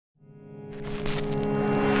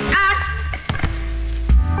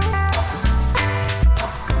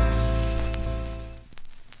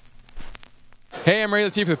Hey, I'm Ray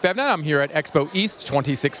Latif with BevNet. I'm here at Expo East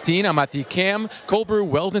 2016. I'm at the Cham Cold Brew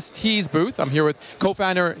Wellness Teas booth. I'm here with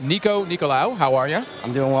co-founder Niko Nikolaou. How are you?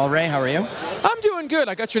 I'm doing well, Ray. How are you? I'm doing good.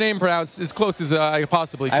 I got your name pronounced as close as I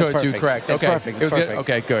possibly could to correct. It's okay. perfect. It was perfect. Good?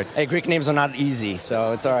 Okay, good. Hey, Greek names are not easy,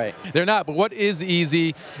 so it's all right. They're not, but what is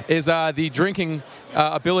easy is the drinking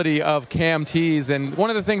ability of Cham teas. And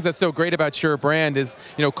one of the things that's so great about your brand is,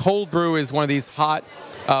 cold brew is one of these hot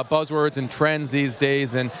buzzwords and trends these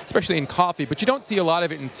days, and especially in coffee, but you don't see a lot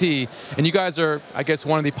of it in tea. And you guys are, I guess,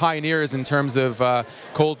 one of the pioneers in terms of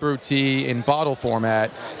cold brew tea in bottle format.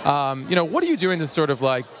 What are you doing to sort of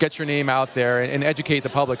like get your name out there and educate the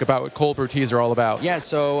public about what cold brew teas are all about? Yeah,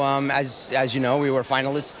 so as you know, we were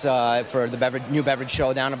finalists for the New Beverage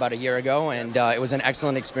Showdown about a year ago, and it was an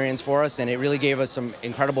excellent experience for us, and it really gave us some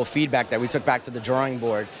incredible feedback that we took back to the drawing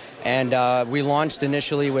board. And we launched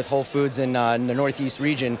initially with Whole Foods in the Northeast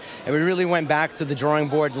region, and we really went back to the drawing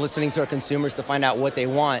board, listening to our consumers to find out what they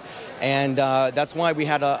want. And that's why we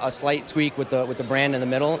had a slight tweak with the brand in the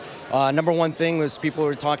middle. Number one thing was people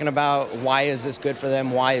were talking about why is this good for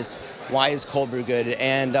them? Why is cold brew good?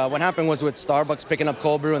 And what happened was with Starbucks picking up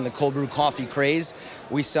cold brew and the cold brew coffee craze,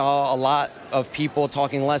 we saw a lot of people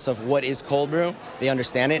talking less of what is cold brew. They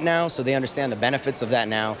understand it now, so they understand the benefits of that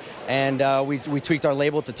now. And we tweaked our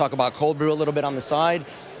label to talk about cold brew a little bit on the side,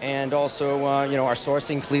 and also our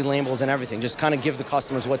sourcing, clean labels, and everything. Just kind of give the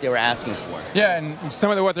customers what they were asking for. Yeah, and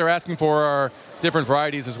some of what they're asking for are different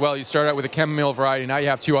varieties as well. You started out with a chamomile variety, now you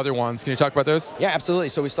have two other ones. Can you talk about those? Yeah, absolutely.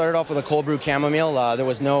 So we started off with a cold brew chamomile. There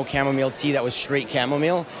was no chamomile tea that was straight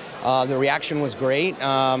chamomile. The reaction was great,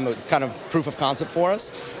 kind of proof of concept for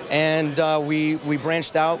us. And we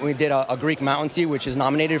branched out. We did a Greek mountain tea, which is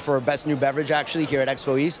nominated for Best New Beverage, actually, here at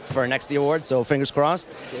Expo East for our next award, so fingers crossed.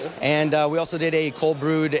 Cool. And we also did a cold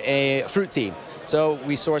brewed fruit tea. So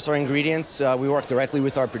we source our ingredients. We work directly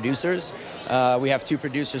with our producers. We have two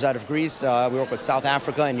producers out of Greece. We work with South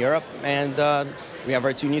Africa and Europe. And we have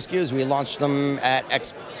our two new SKUs. We launched them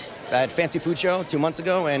at Fancy Food Show 2 months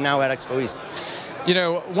ago, and now at Expo East.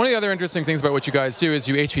 One of the other interesting things about what you guys do is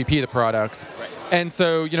you HPP the product. Right. And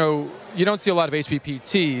so, you don't see a lot of HPP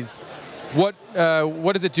teas. What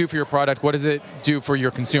does it do for your product? What does it do for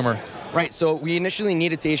your consumer? Right, so we initially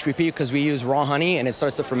needed to HPP because we use raw honey and it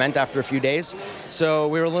starts to ferment after a few days. So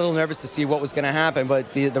we were a little nervous to see what was going to happen,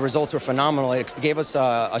 but the results were phenomenal. It gave us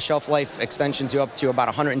a shelf life extension to up to about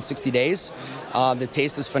 160 days. The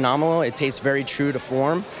taste is phenomenal. It tastes very true to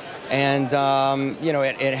form. And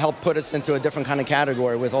it helped put us into a different kind of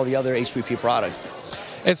category with all the other HPP products.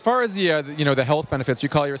 As far as the health benefits, you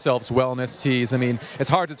call yourselves wellness teas. I mean, it's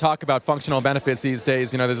hard to talk about functional benefits these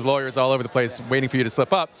days. There's lawyers all over the place waiting for you to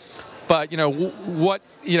slip up. But what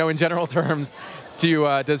in general terms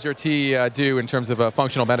does your tea do in terms of a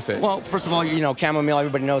functional benefit? Well, first of all, chamomile,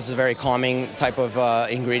 everybody knows, is a very calming type of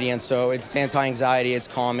ingredient. So it's anti-anxiety, it's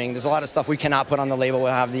calming. There's a lot of stuff we cannot put on the label.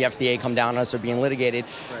 We'll have the FDA come down on us or being litigated.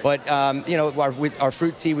 Right. But with our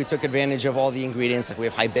fruit tea, we took advantage of all the ingredients. Like we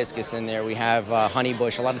have hibiscus in there, we have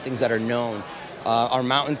honeybush, a lot of things that are known. Our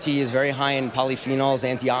mountain tea is very high in polyphenols,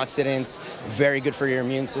 antioxidants, very good for your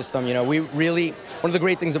immune system. One of the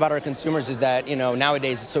great things about our consumers is that,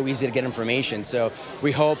 nowadays it's so easy to get information. So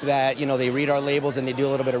we hope that, they read our labels and they do a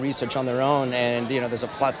little bit of research on their own. And, there's a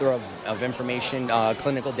plethora of information,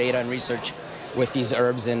 clinical data and research with these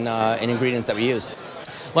herbs and ingredients that we use.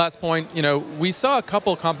 Last point, we saw a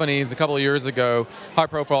couple companies a couple of years ago,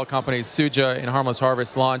 high-profile companies, Suja and Harmless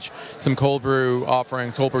Harvest, launch some cold brew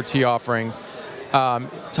offerings, cold brew tea offerings.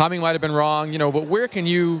 Timing might have been wrong, but where can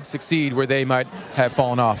you succeed where they might have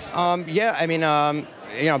fallen off?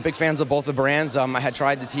 Big fans of both the brands. I had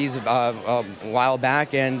tried the teas a while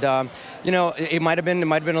back, and it might have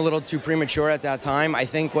been a little too premature at that time. I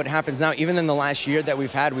think what happens now, even in the last year that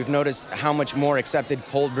we've noticed how much more accepted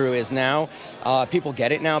cold brew is now. People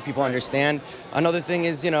get it now. People understand. Another thing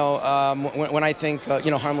is, when I think,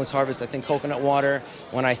 Harmless Harvest, I think coconut water.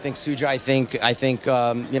 When I think Suja, I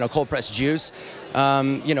think cold pressed juice.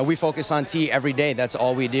 We focus on tea every day. That's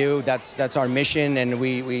all we do. That's our mission, and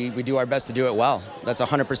we do our best to do it well. That's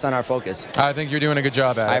 100% our focus. I think you're doing a good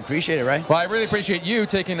job at it. I appreciate it, right? Well, I really appreciate you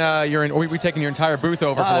taking we've taken your entire booth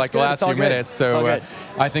over for like the last few minutes. So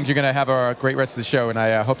I think you're going to have a great rest of the show, and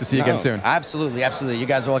I hope to see you again soon. Absolutely, absolutely. You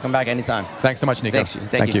guys are welcome back anytime. Thanks so much, Niko. Thank you.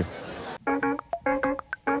 Thank you.